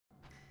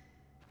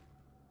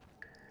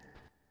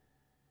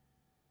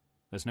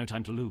There's no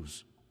time to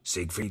lose.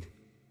 Siegfried?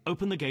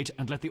 Open the gate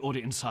and let the order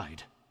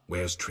inside.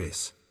 Where's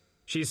Triss?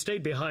 She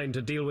stayed behind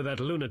to deal with that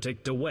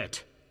lunatic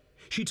DeWet.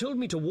 She told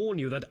me to warn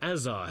you that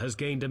Azar has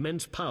gained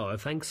immense power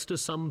thanks to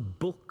some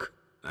book.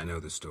 I know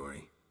the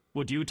story.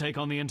 Would you take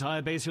on the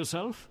entire base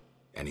yourself?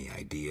 Any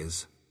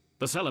ideas?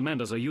 The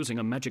Salamanders are using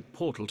a magic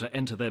portal to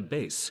enter their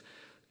base.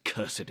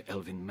 Cursed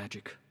elven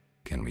magic.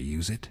 Can we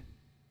use it?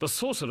 The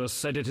sorceress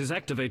said it is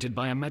activated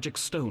by a magic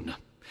stone.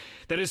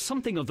 There is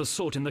something of the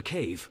sort in the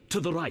cave,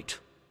 to the right.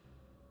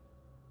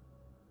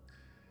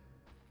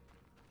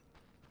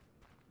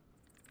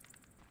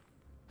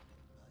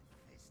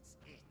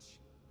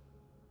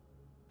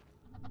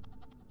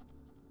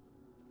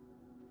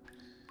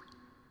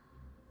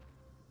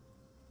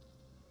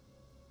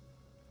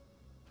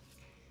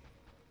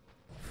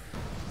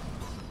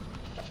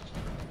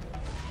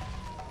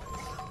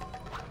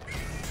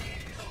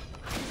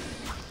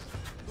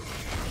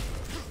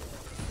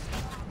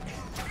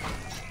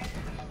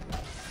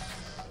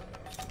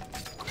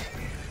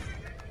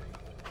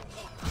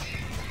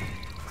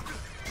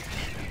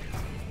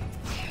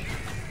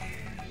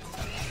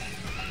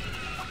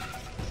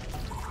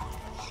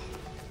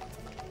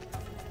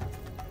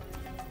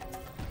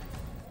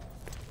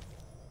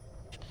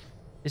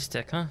 This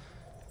deck, huh?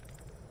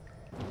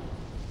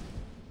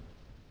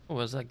 Oh,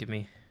 what does that give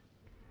me?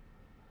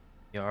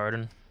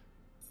 Yarden.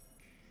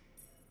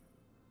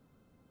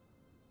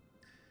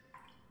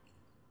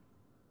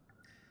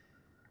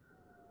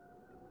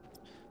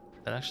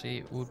 That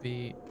actually would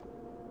be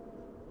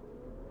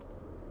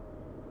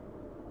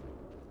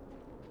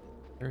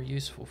very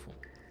useful for.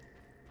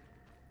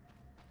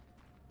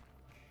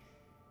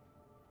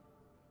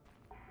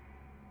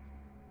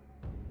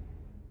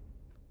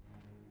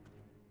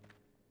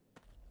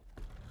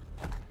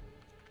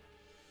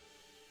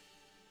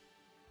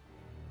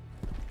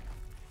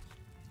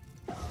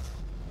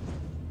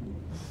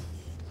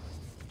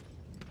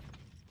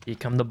 Here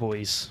come the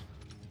boys.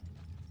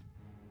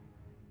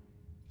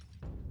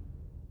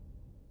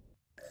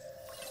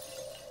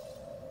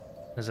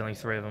 There's only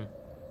 3 of them.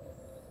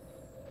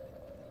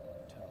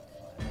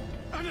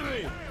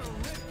 Enemy!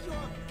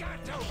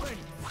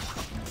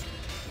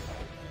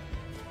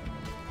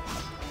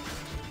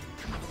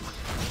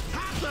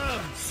 Have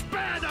them!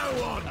 Spare no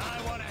one!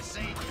 I want to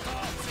see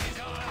corpses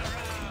all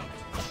around!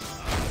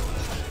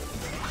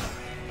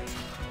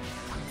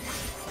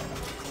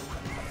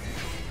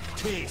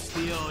 Taste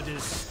the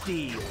Order's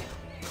steel.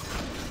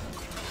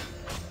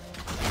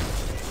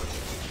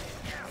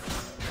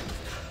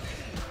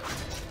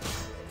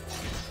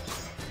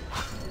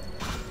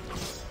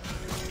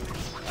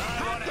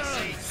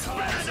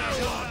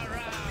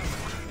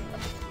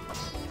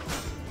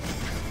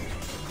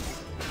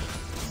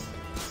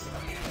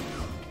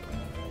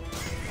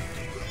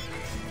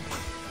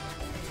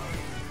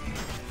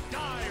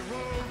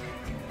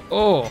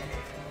 Oh,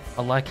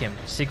 I like him,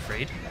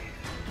 Siegfried.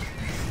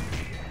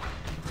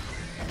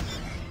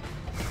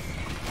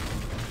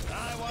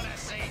 I want to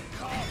see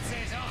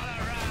corpses all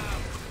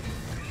around.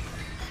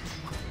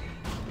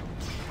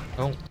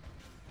 Oh.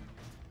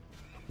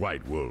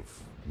 White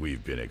Wolf,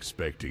 we've been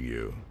expecting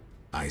you.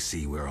 I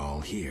see we're all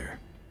here.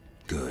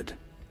 Good.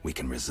 We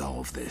can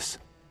resolve this.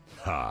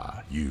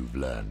 Ha, you've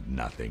learned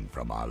nothing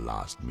from our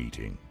last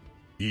meeting.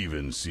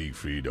 Even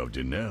Siegfried of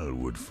Denel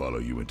would follow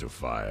you into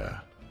fire.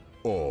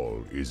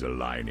 All is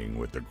aligning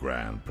with the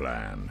grand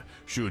plan.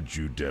 Should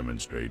you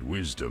demonstrate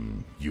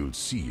wisdom, you'll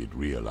see it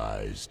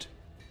realized.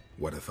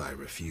 What if I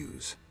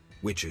refuse?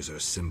 Witches are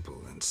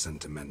simple and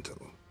sentimental.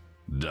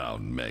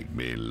 Don't make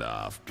me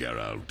laugh,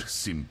 Geralt.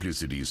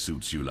 Simplicity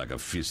suits you like a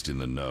fist in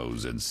the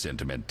nose, and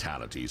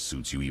sentimentality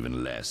suits you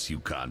even less.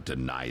 You can't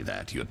deny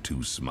that. You're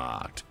too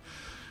smart.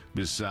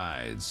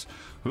 Besides,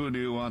 who do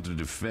you want to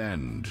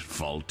defend?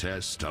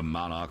 Foltest, a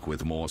monarch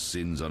with more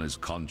sins on his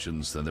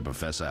conscience than the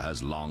professor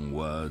has long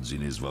words in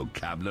his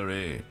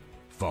vocabulary?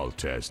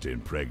 Foltest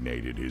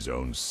impregnated his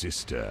own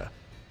sister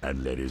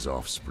and let his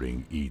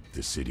offspring eat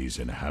the city's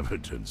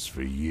inhabitants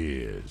for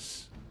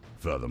years.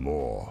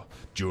 Furthermore,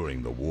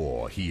 during the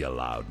war, he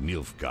allowed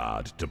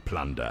Nilfgaard to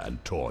plunder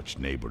and torch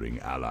neighboring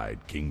allied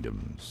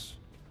kingdoms.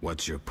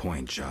 What's your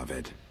point,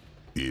 Javed?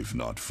 If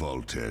not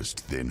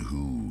Foltest, then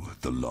who?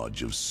 The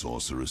Lodge of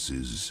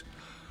Sorceresses?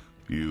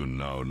 You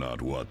know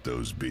not what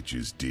those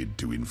bitches did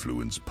to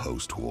influence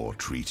post-war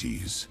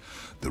treaties.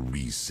 The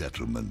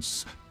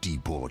resettlements,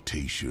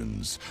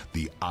 deportations,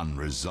 the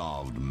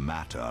unresolved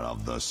matter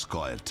of the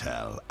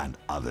Scoia'tael and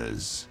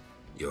others.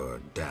 Your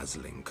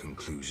dazzling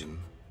conclusion?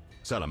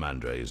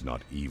 Salamandra is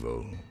not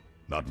evil,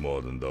 not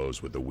more than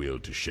those with the will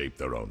to shape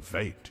their own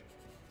fate.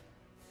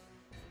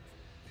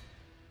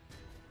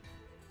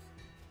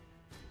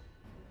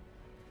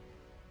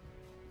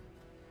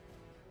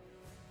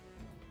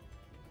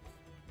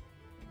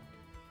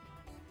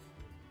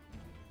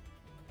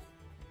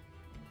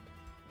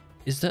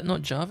 Is that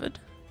not Javed?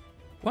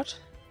 What?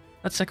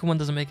 That second one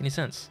doesn't make any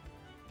sense.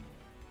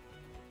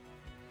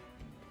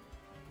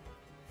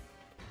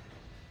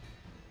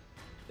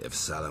 If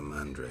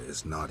Salamandra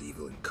is not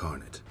evil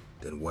incarnate,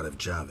 then what of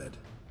Javed?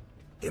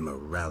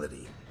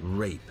 Immorality,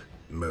 rape,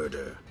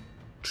 Murder,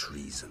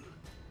 treason.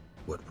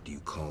 What would you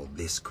call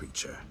this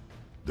creature?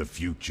 The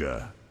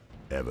future,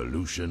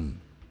 evolution,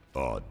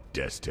 or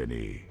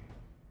destiny?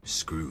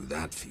 Screw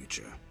that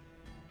future.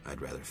 I'd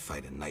rather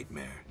fight a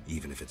nightmare,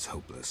 even if it's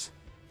hopeless.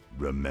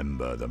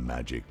 Remember the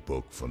magic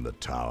book from the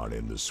tower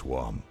in the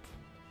swamp.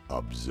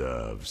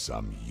 Observe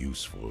some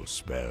useful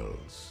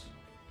spells.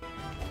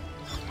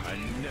 I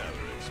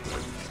never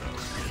expected so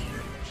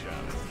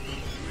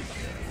challenge.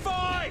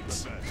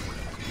 Fight!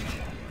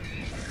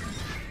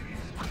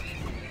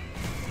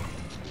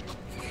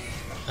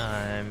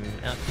 I'm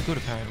out for good,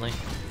 apparently.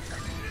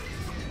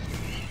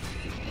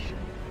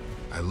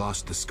 I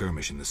lost the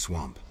skirmish in the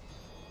swamp.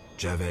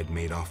 Javed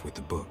made off with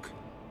the book.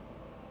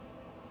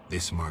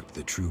 This marked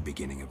the true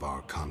beginning of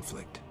our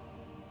conflict.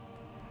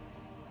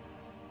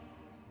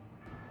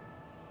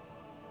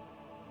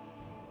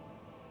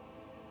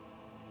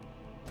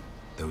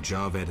 Though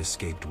Javed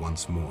escaped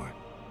once more,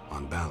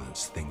 on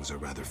balance, things are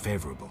rather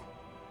favorable.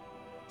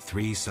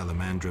 3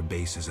 Salamandra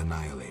bases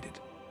annihilated,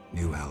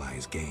 new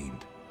allies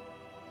gained,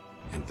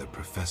 and the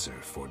Professor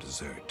for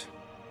dessert.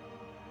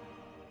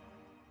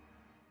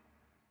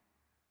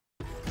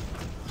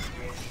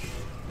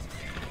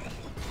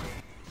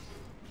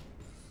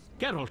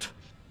 Geralt,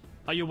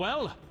 are you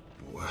well?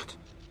 What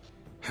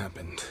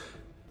happened?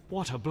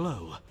 What a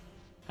blow.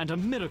 And a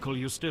miracle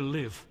you still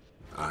live.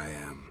 I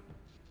am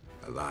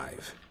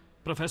alive.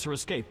 Professor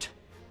escaped,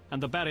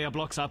 and the barrier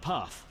blocks our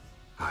path.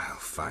 I'll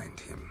find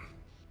him.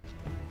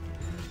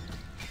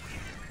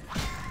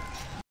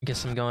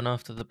 Guess I'm going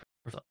after the...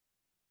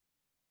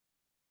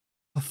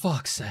 For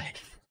fuck's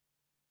sake.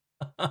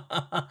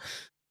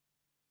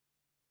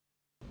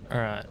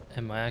 Alright,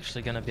 am I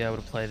actually going to be able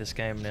to play this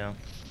game now?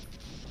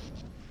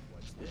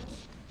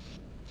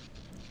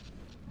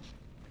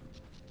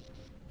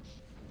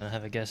 I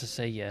have a guess to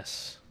say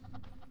yes.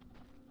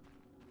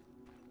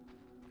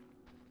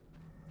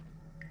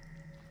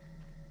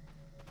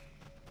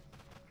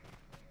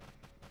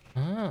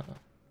 Ah.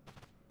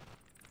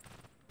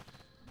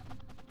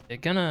 They're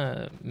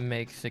gonna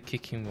make the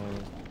kicking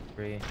move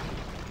free,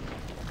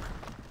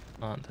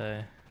 aren't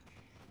they?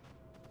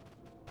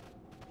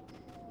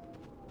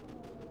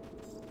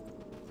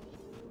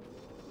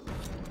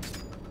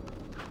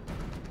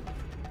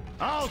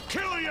 I'll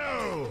kill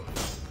you!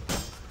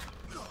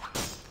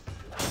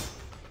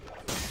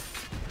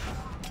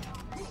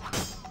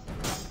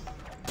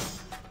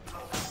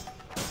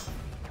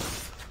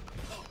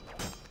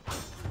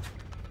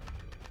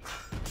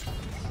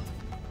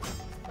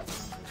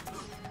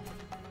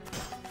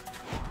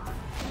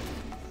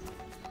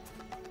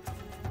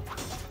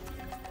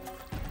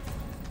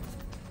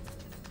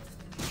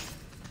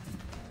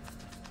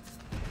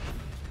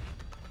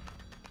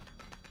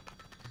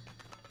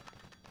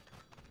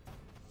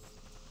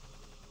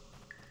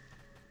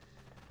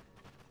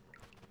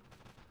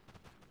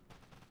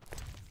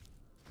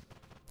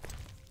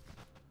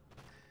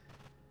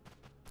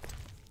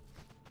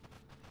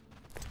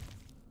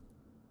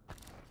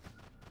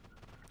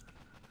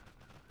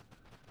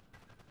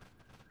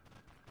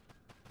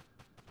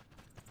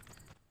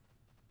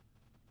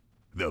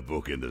 The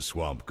book in the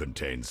swamp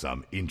contains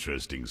some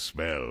interesting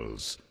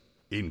spells,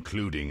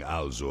 including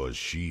Alzor's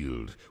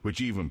shield,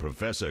 which even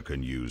Professor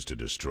can use to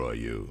destroy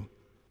you.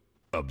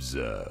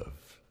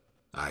 Observe.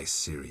 I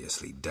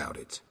seriously doubt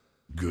it.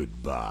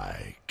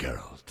 Goodbye,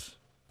 Geralt.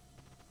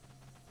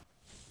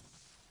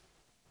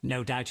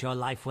 No doubt your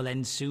life will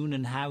end soon,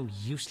 and how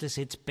useless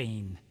it's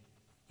been.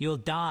 You'll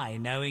die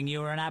knowing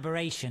you're an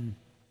aberration.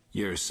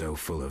 You're so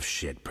full of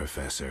shit,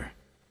 Professor.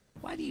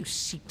 Why do you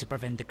seek to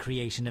prevent the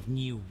creation of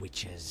new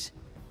witches?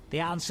 The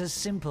answer's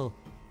simple.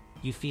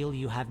 You feel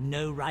you have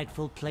no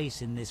rightful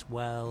place in this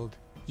world.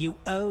 You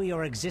owe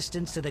your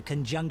existence to the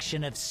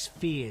conjunction of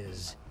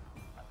spheres.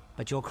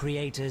 But your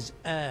creators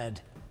erred.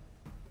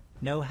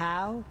 Know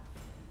how?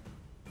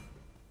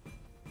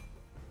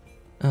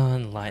 Oh,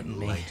 enlighten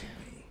me.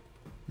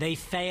 They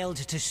failed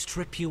to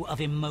strip you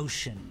of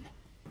emotion.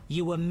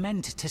 You were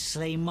meant to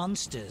slay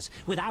monsters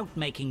without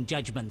making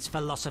judgments,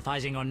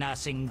 philosophizing, or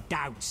nursing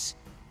doubts.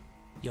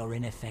 You're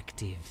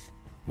ineffective.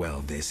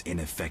 Well, this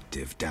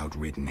ineffective,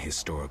 doubt-ridden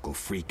historical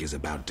freak is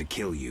about to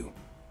kill you.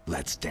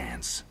 Let's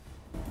dance.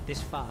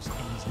 This fast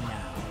ends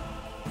now.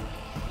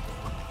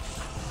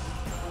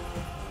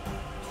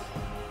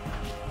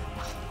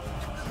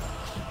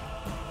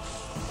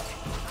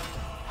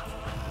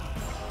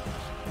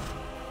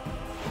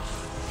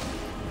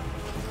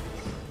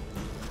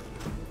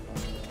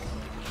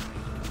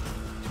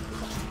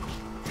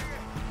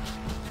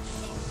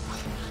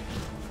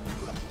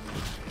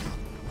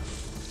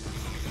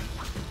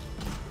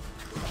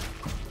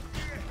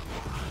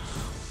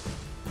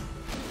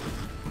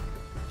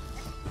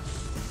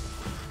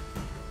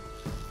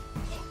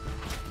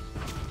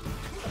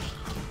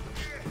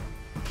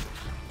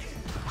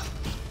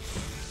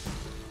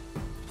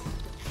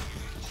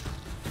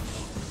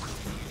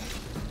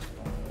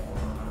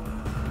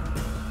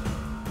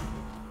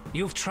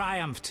 You've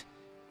triumphed.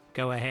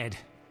 Go ahead.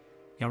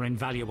 Your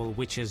invaluable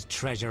witch's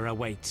treasure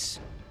awaits.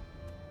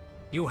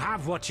 You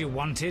have what you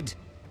wanted.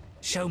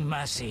 Show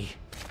mercy.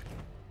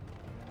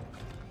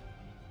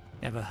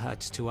 Never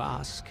hurts to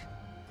ask.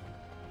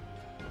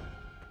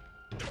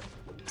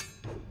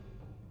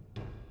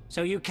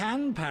 So you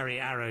can parry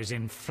arrows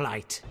in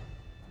flight.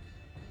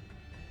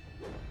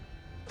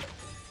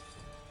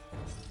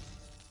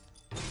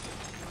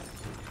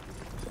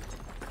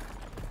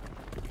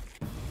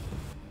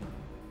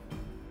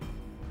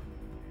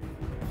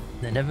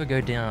 They never go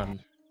down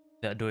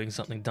without doing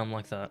something dumb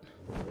like that.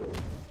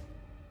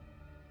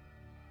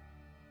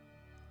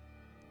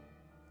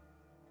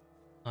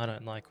 I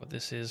don't like what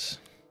this is.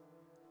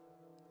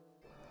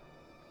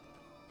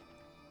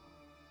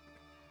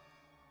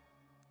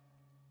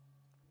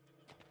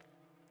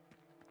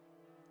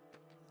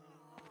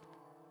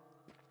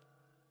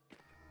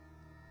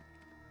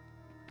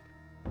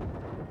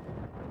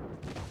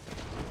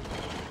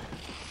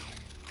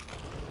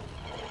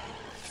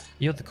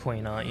 You're the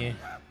queen, aren't you?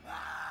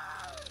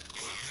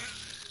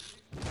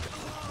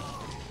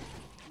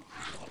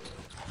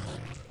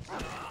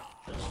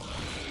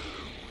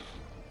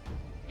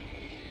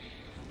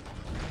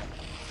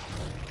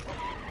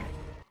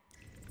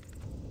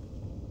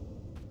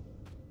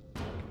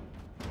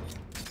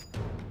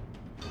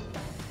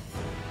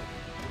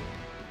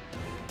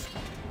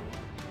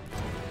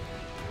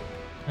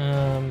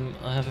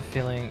 I have a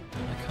feeling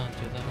I can't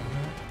do that on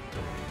that.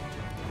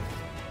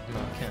 No,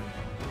 I can.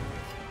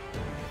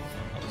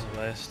 That was a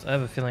waste. I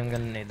have a feeling I'm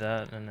gonna need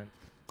that and then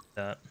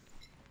that.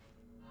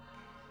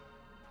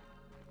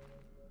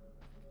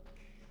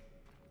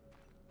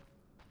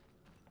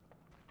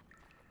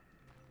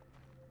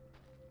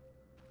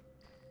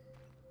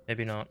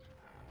 Maybe not.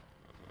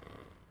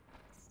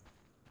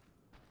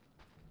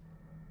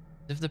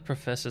 If the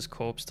professor's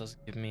corpse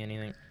doesn't give me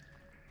anything.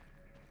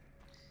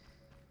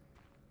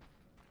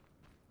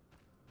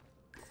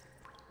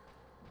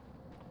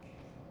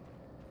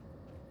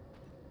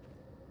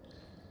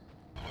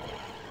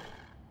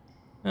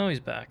 Oh,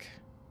 he's back.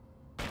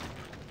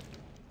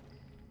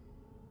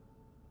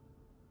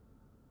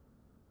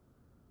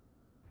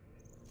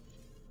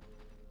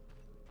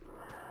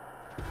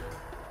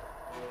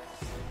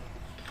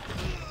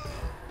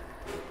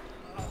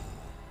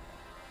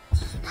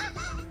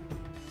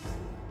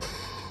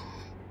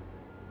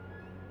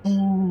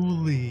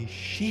 Holy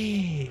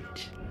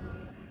shit.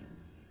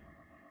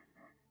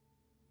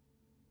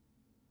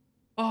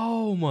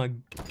 Oh my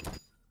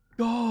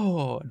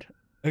god.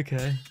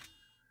 Okay.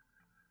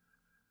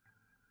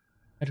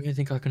 I don't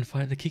think I can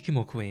fight the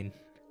Kikimo Queen.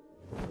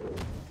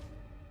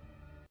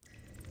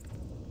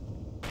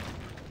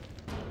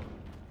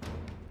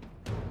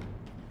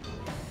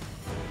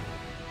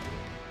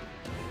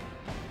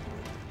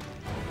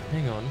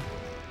 Hang on.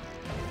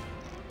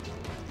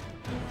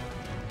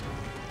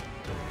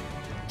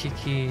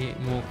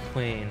 Kikimo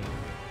Queen.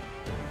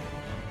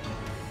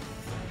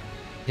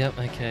 Yep,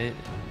 okay.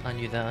 I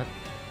knew that.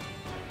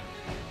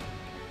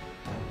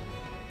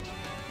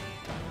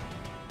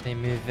 They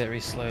move very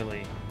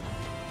slowly.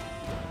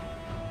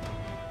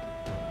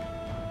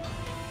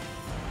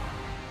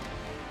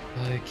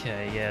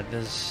 Okay, yeah,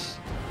 there's...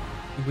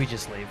 We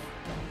just leave.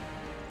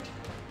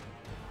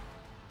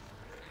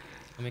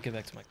 Let me go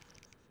back to my...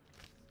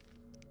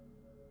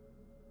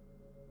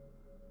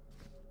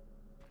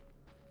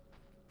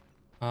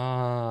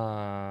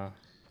 Ah.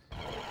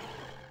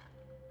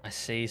 I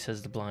see,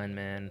 says the blind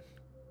man.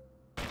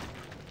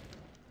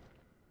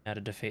 How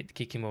to defeat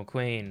the Kikimo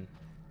Queen.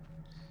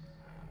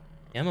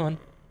 Come on.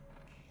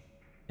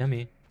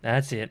 Yummy.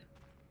 That's it.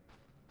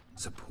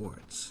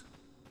 Supports.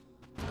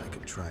 I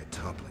could try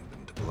toppling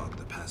them to block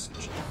the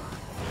passage.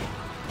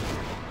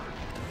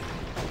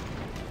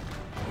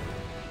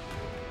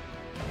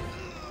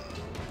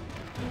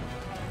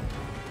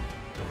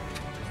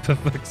 For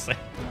fuck's sake.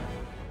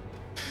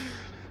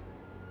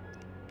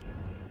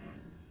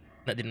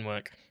 That didn't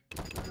work.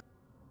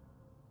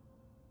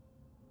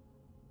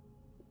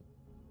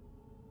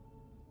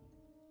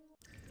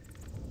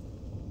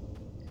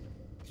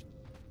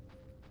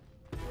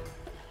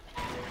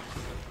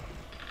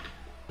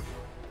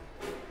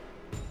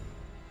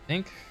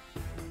 Think.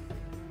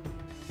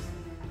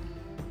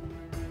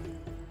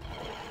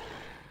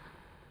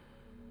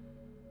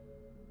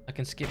 I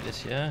can skip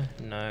this, yeah?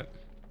 No.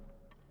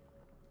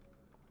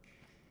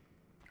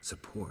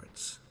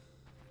 Supports.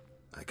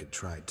 I could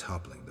try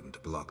toppling them to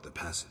block the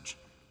passage.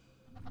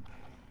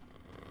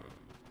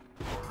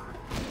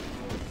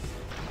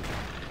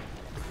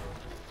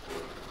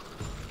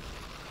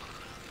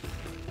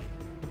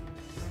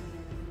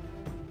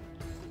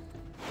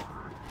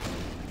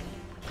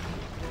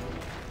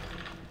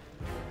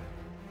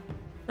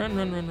 Run,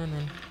 run, run, run,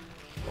 run.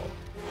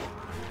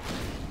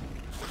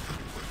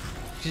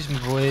 Excuse me,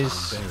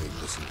 boys. Buried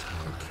this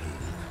entire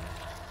cave.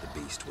 The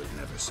beast would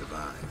never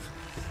survive.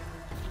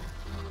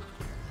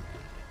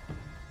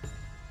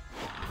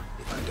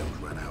 If I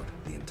don't run out,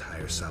 the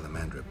entire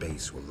Salamandra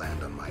base will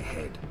land on my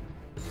head.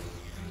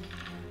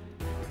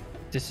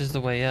 This is the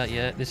way out,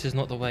 yeah? This is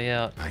not the way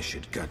out. I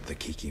should gut the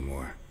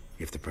Kikimor.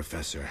 If the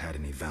professor had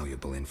any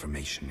valuable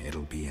information,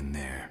 it'll be in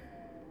there.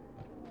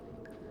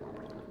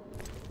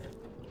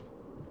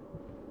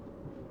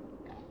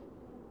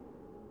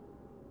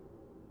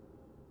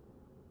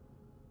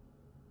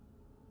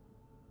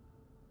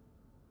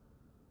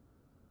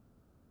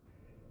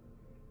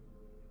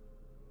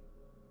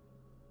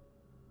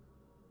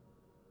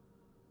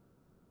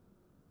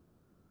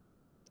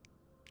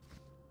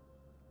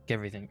 fuck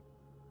everything.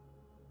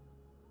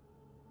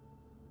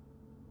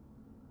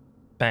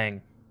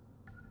 Bang.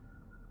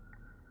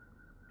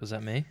 Was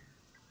that me?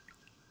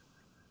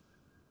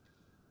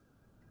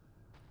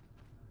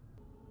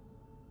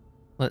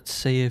 Let's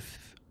see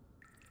if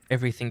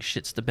everything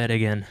shits the bed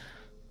again.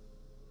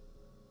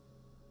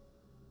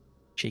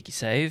 Cheeky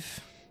save.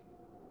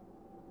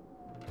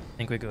 I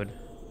think we're good.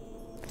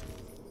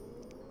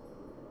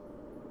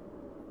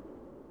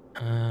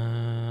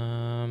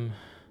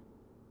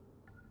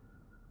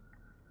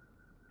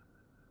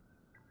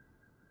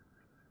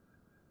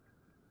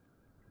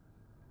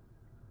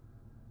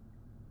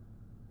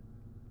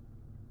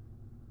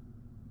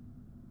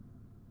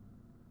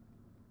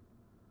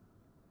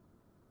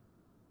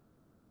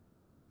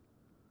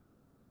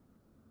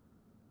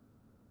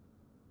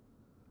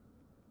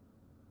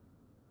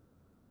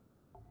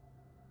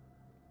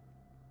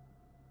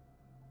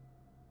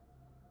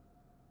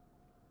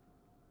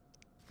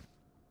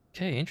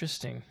 Okay,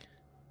 interesting.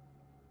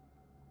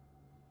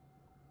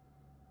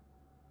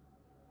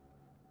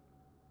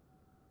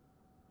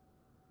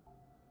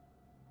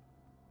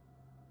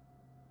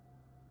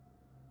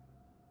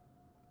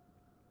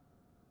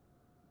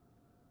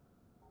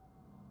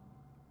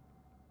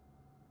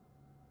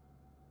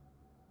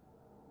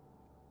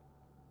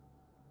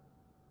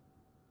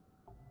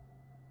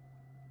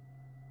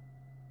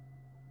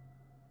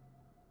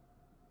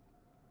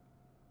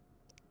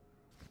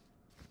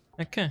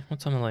 Okay,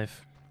 what's on the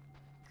life?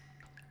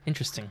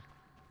 Interesting.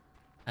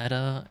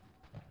 Ada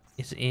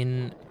is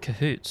in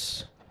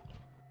cahoots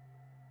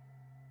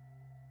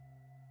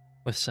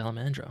with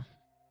Salamandra.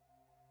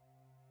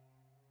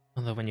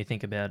 Although when you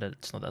think about it,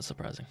 it's not that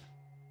surprising.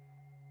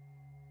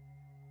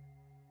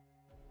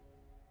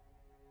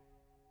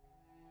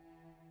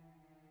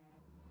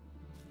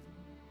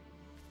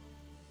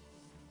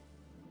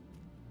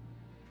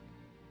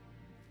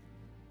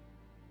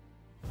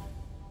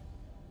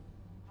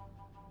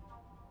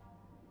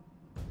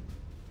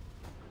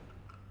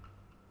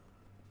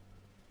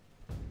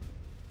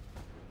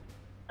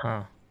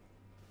 Huh.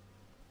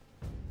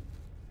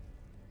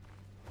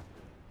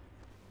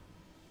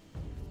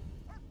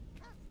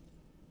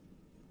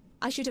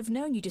 I should have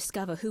known you'd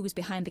discover who was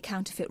behind the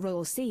counterfeit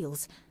royal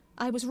seals.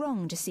 I was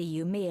wrong to see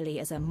you merely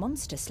as a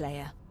monster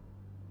slayer.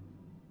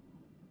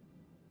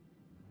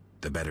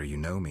 The better you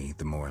know me,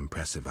 the more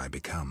impressive I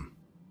become.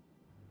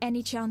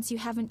 Any chance you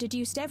haven't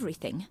deduced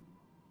everything?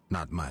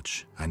 Not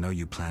much. I know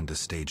you plan to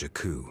stage a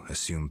coup,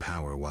 assume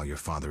power while your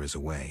father is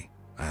away.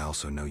 I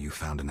also know you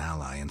found an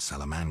ally in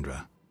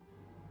Salamandra.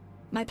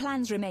 My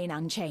plans remain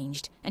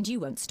unchanged, and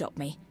you won't stop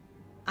me.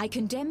 I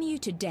condemn you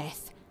to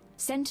death,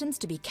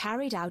 sentenced to be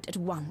carried out at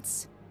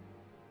once.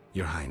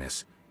 Your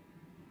Highness.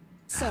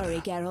 Sorry,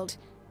 Ada. Geralt.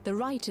 The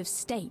right of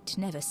state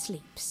never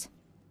sleeps.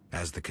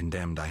 As the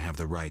condemned, I have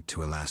the right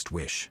to a last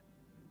wish.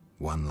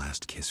 One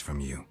last kiss from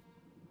you.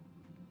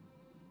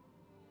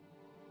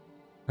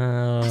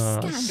 A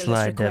scandalous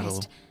Sly request.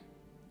 devil.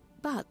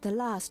 But the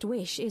last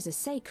wish is a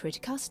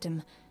sacred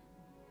custom.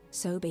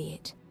 So be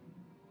it.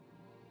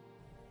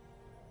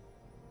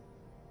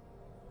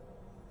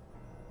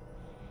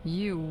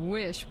 You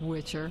wish,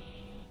 Witcher.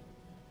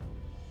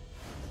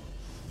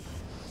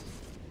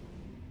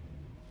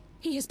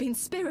 He has been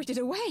spirited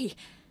away.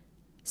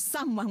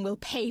 Someone will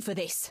pay for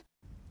this.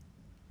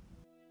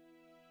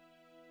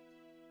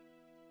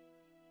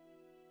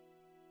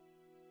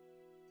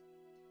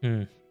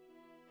 Getting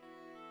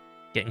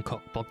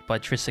cock-blocked by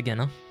Triss again,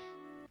 huh?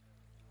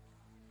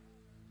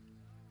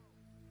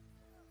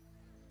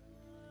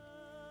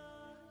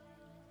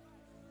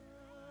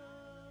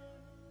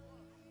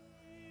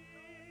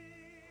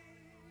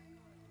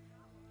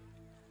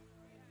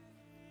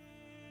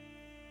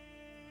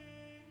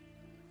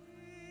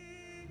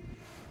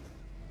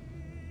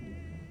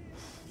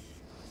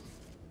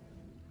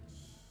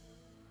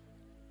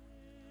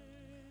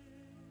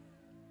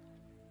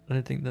 I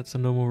don't think that's a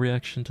normal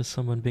reaction to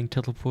someone being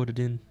teleported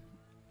in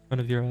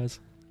front of your eyes.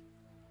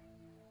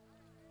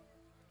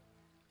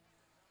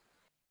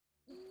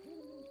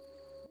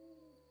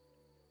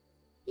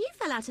 You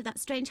fell out of that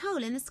strange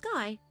hole in the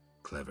sky.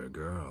 Clever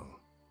girl.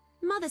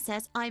 Mother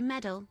says I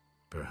meddle.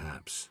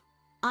 Perhaps.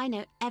 I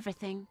know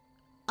everything.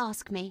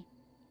 Ask me.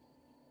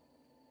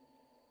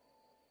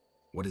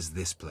 What is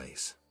this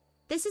place?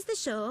 This is the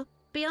shore.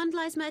 Beyond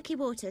lies murky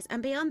waters,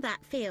 and beyond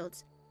that,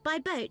 fields. By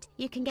boat,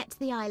 you can get to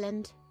the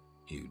island.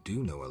 You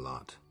do know a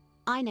lot.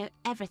 I know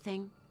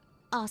everything.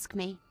 Ask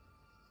me.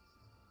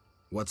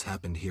 What's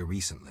happened here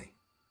recently?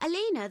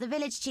 Alina, the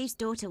village chief's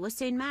daughter, will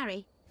soon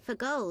marry. For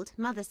gold,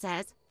 Mother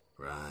says.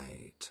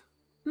 Right.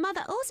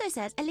 Mother also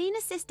says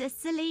Alina's sister,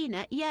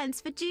 Selena, yearns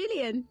for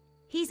Julian.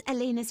 He's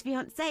Alina's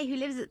fiancé who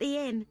lives at the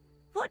inn.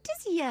 What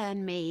does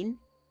yearn mean?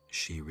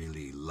 She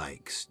really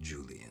likes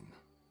Julian.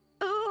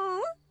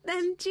 Oh,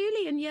 then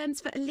Julian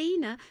yearns for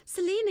Alina,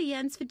 Selena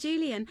yearns for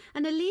Julian,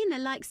 and Alina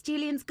likes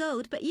Julian's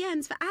gold but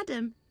yearns for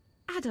Adam.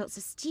 Adults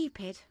are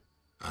stupid.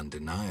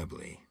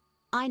 Undeniably.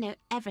 I know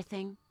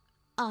everything.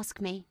 Ask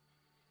me.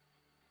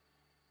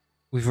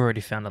 We've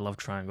already found a love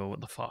triangle,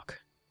 what the fuck?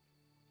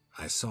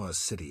 I saw a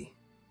city.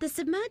 The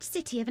submerged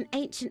city of an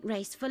ancient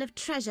race full of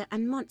treasure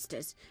and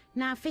monsters.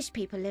 Now fish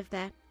people live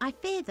there. I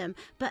fear them,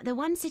 but the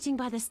one sitting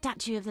by the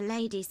statue of the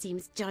lady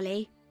seems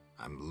jolly.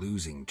 I'm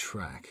losing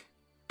track.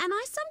 And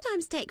I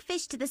sometimes take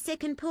fish to the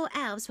sick and poor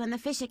elves when the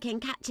Fisher King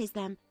catches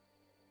them.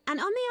 And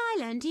on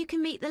the island you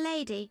can meet the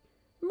lady,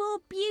 more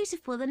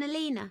beautiful than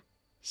Alina.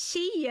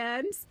 She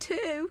yearns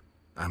too.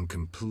 I'm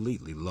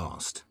completely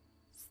lost.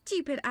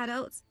 Stupid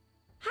adults.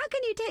 How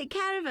can you take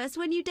care of us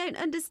when you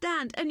don't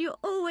understand and you're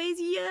always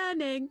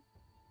yearning?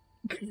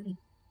 Do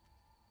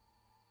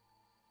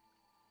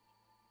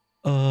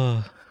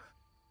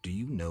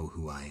you know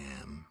who I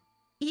am?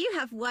 You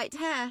have white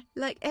hair,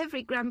 like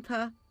every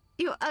grandpa.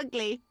 You're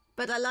ugly,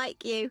 but I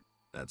like you.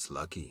 That's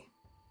lucky.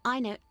 I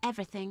know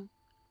everything.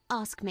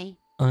 Ask me.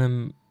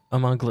 I'm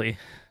ugly.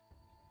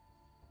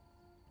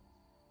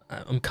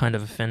 I'm kind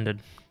of offended.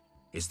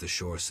 Is the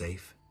shore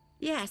safe?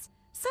 Yes.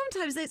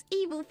 Sometimes those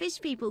evil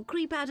fish people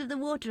creep out of the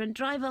water and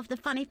drive off the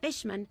funny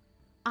fishermen.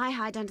 I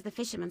hide under the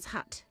fisherman's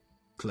hut.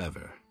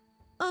 Clever.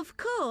 Of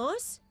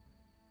course.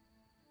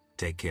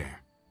 Take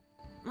care.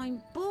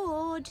 I'm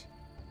bored.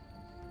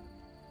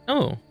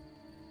 Oh.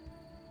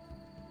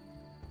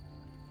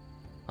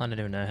 I don't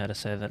even know how to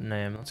say that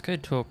name. Let's go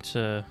talk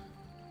to...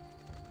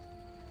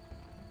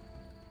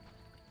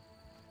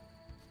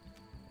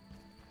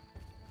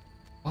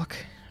 Fuck.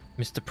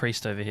 Mr.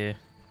 Priest over here.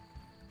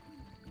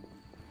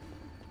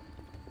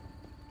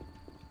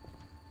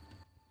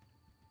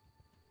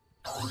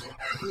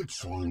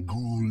 Hitzol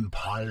gul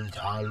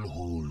paltal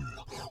hul.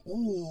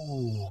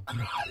 Oh,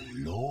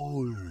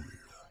 gralol.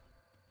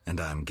 And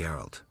I'm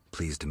Geralt.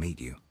 Pleased to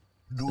meet you.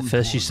 The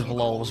first use of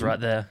lol was right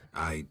there.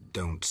 I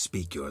don't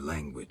speak your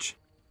language.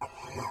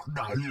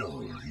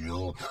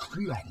 Your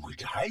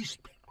language I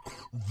speak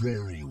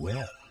very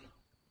well.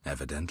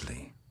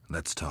 Evidently.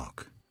 Let's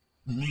talk.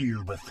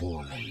 Kneel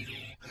before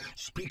lady.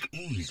 Speak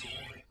easy.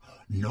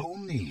 No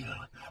kneel.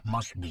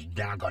 Must be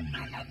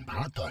Dagonan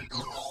battle.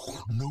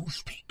 No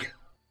speak.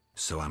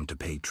 So I'm to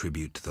pay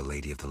tribute to the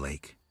Lady of the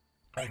Lake?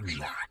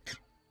 Exact.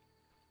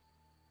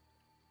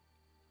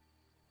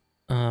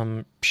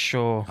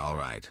 Sure. All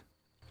right.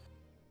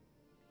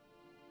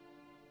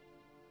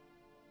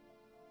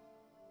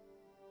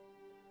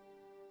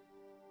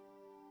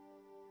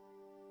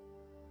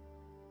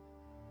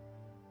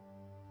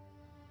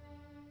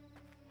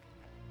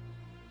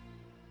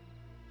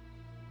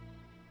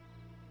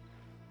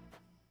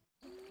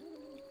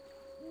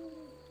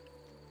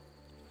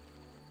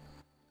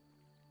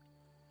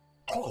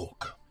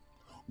 Talk.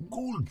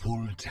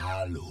 Gulpul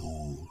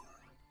talhul.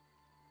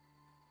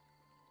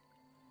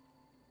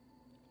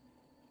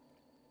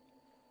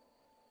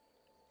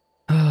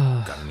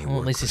 Got any Well, at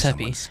work least for he's happy.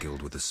 someone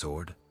skilled with a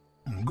sword?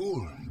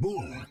 Gul,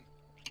 bull.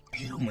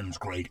 Humans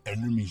great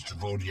enemies to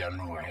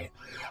Vodianoi.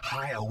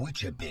 Hire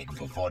Witcher big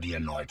for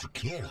Vodianoi to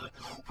kill.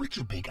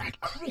 Witcher big at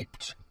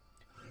crypt.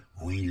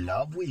 We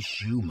love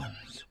wish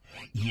humans,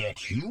 yet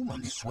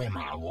humans swim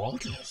our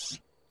waters.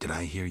 Did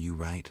I hear you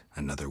right?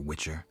 Another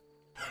Witcher?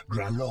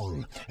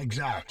 Gralol,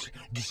 exact.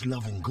 This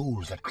loving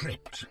ghouls at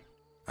crypt.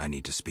 I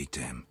need to speak to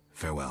him.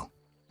 Farewell.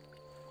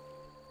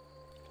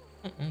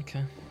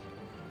 Okay.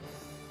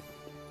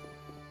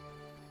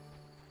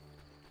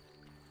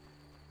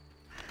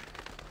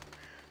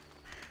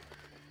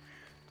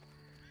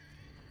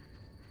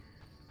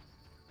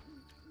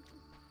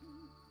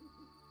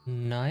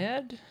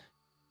 Naiad?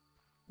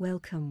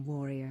 Welcome,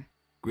 warrior.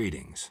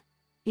 Greetings.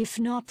 If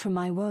not for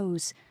my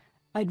woes,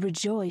 I'd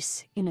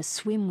rejoice in a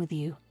swim with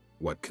you.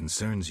 What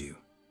concerns you?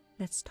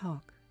 Let's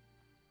talk.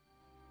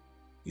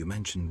 You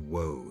mentioned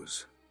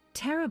woes.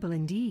 Terrible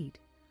indeed.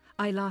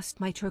 I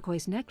lost my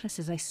turquoise necklace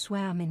as I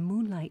swam in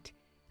moonlight,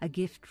 a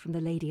gift from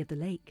the Lady of the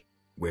Lake.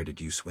 Where did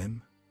you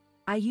swim?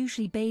 I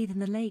usually bathe in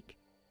the lake,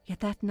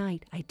 yet that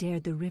night I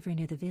dared the river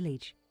near the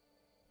village.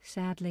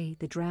 Sadly,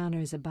 the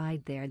drowners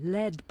abide there,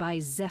 led by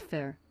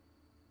Zephyr.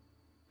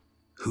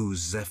 Who's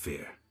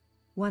Zephyr?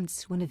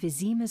 Once one of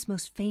Vizima's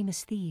most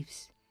famous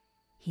thieves.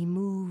 He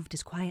moved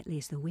as quietly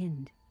as the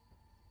wind,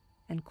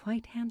 and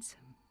quite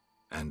handsome.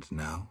 And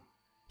now?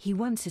 He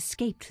once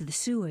escaped through the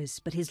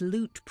sewers, but his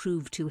loot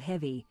proved too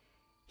heavy.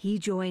 He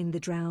joined the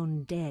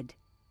drowned dead,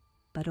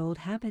 but old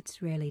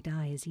habits rarely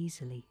die as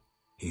easily.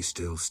 He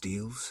still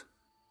steals?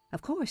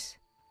 Of course.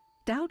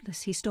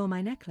 Doubtless he stole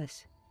my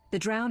necklace. The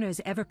drowners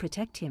ever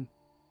protect him.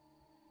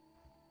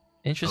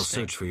 Interesting.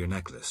 I'll search for your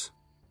necklace.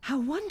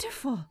 How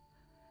wonderful!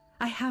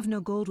 I have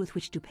no gold with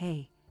which to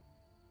pay,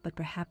 but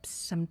perhaps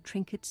some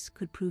trinkets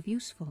could prove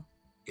useful.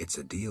 It's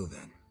a deal,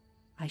 then.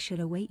 I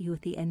shall await you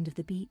at the end of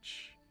the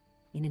beach,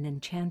 in an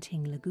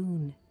enchanting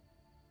lagoon.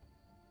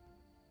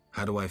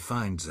 How do I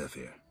find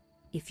Zephyr?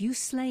 If you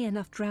slay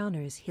enough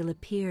drowners, he'll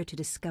appear to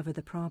discover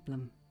the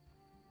problem.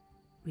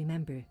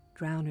 Remember,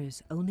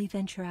 drowners only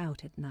venture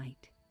out at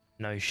night.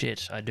 No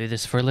shit, I do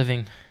this for a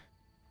living.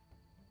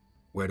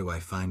 Where do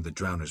I find the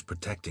drowners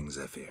protecting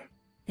Zephyr?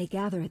 They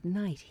gather at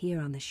night here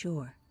on the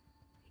shore.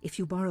 If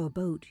you borrow a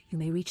boat, you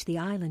may reach the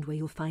island where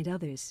you'll find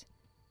others.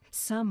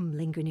 Some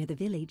linger near the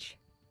village.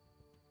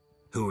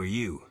 Who are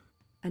you?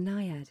 A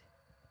naiad,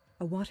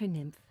 a water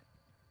nymph.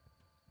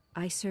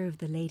 I serve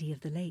the Lady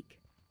of the Lake.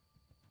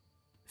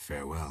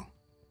 Farewell.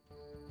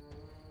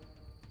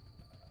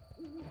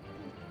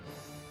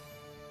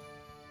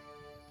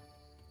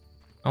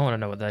 I want to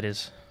know what that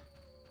is.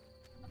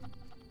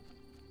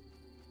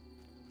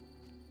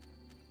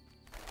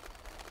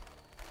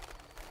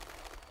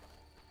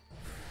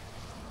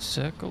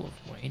 Circle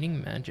of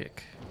waning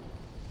magic.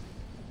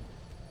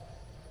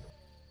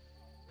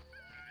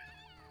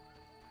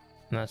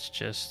 And that's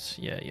just,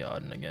 yeah,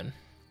 Yarden again.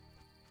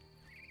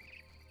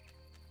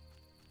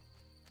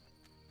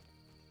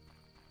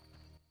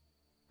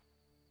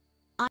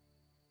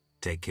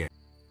 Take care.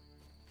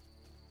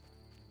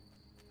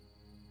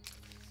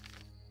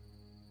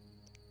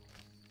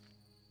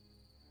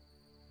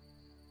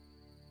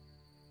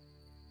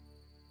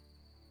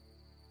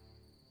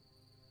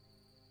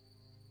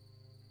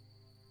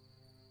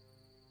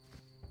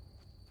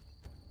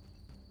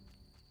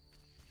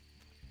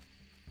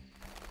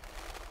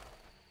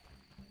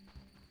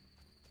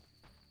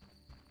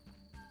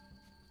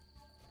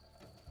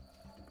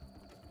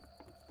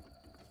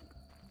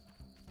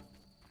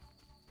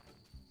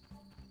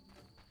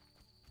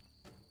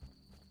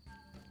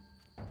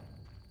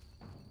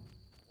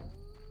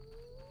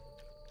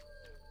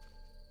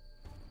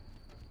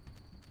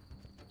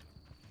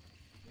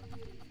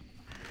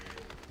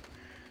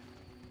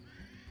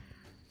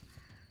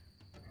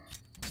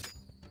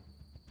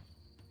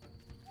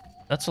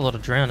 That's a lot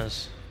of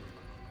drowners.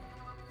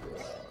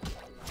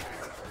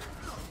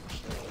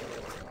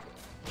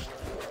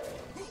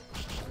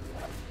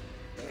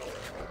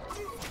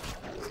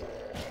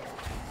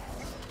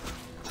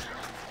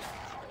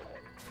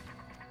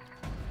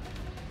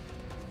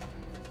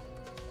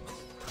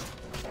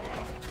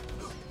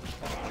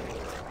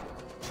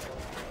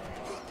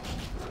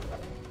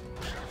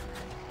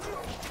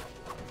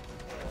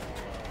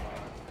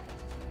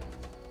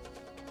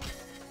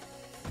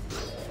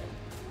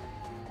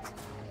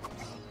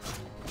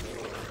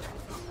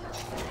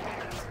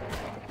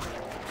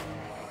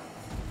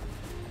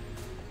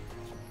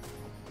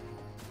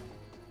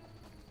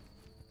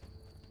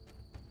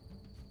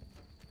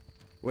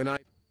 When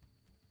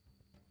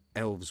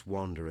Elves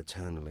wander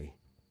eternally.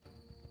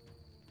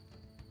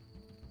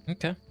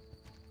 Okay.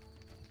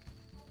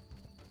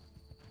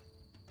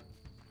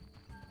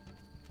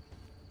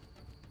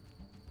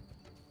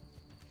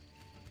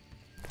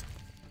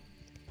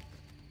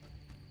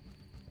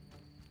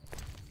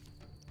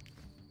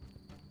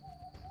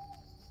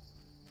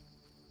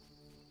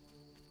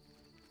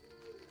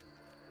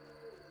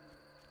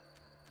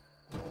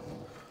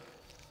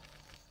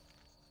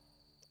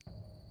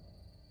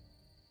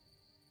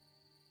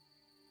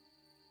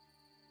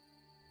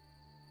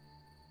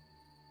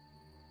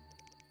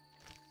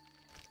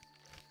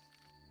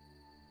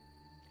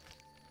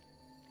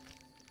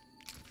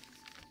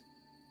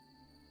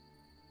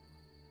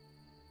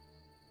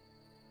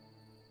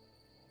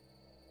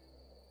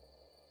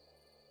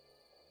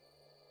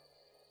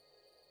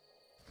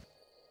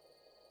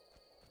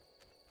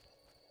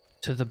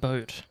 To the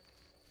boat.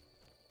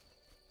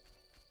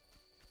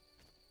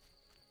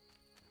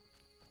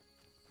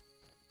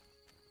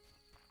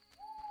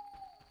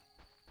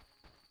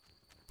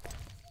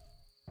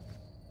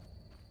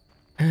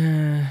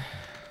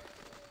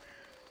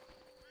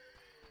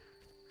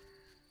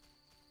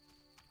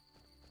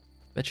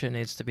 Bet you it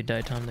needs to be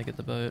daytime to get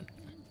the boat.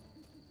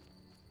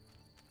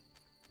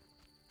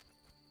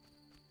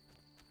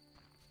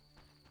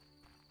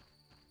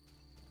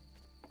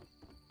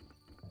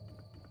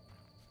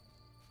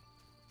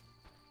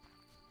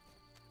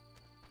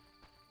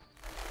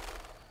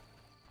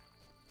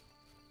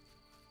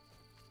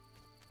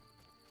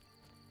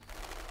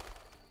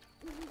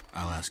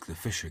 I'll ask the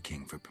Fisher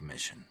King for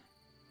permission.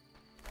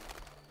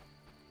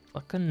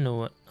 Fucking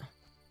know it.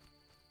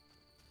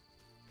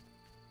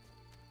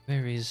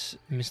 Where is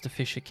Mr.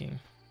 Fisher King?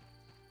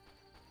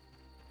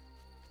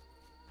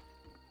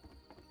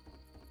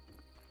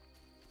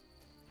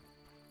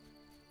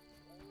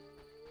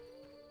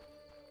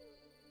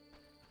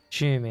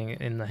 Assuming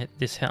in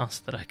this house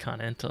that I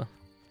can't enter.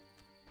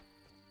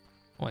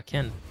 Oh, I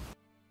can.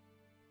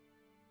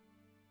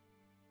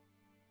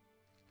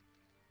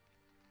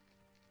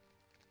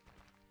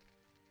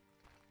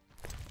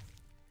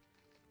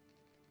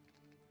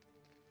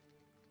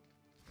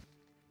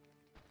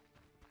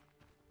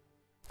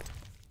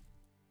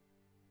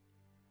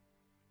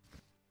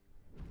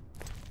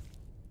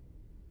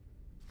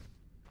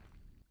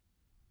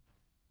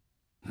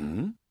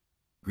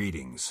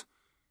 Greetings.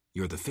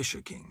 You're the Fisher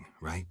King,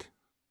 right?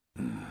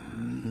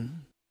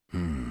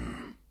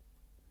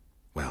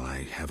 Well,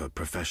 I have a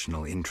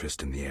professional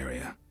interest in the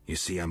area. You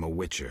see, I'm a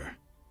witcher.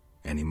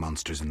 Any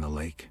monsters in the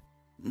lake?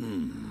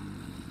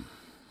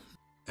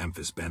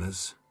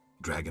 Amphisbaenas?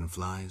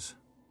 Dragonflies?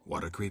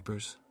 Water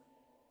creepers?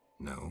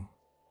 No?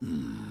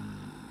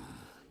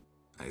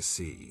 I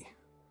see.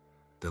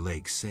 The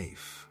lake's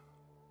safe.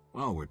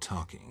 While we're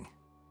talking.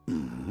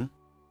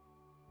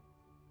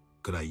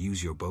 Could I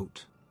use your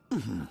boat?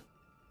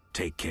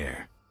 Take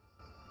care.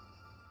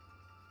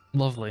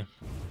 Lovely.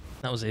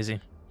 That was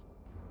easy.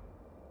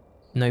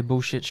 No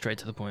bullshit, straight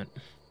to the point.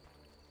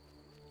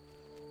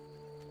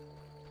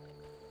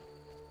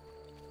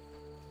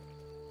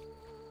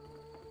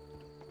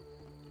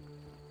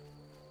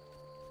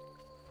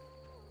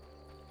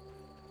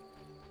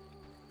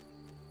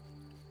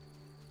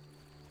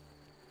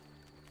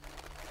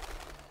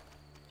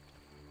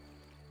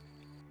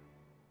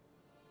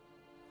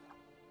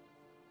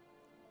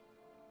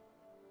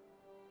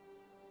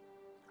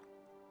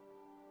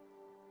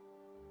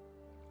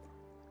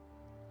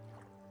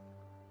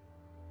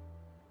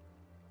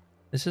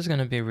 This is going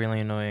to be a really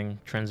annoying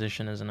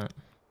transition, isn't it?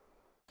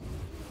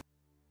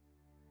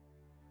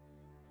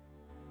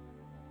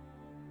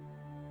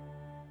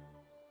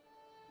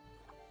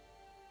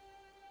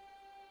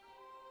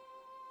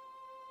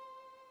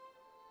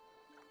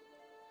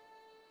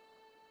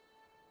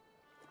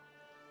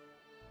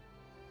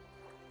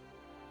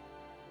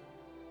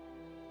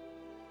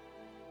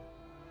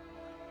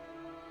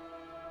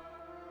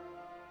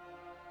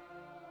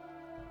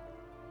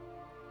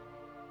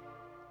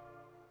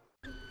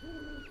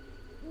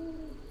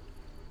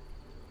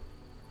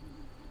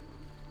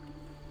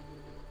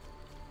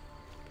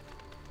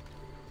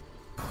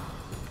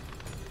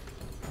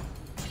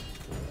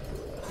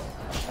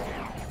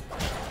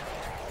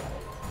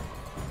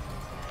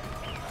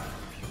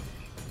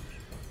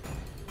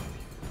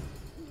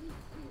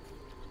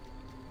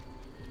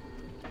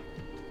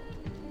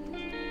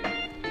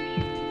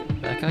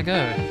 Back I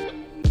go.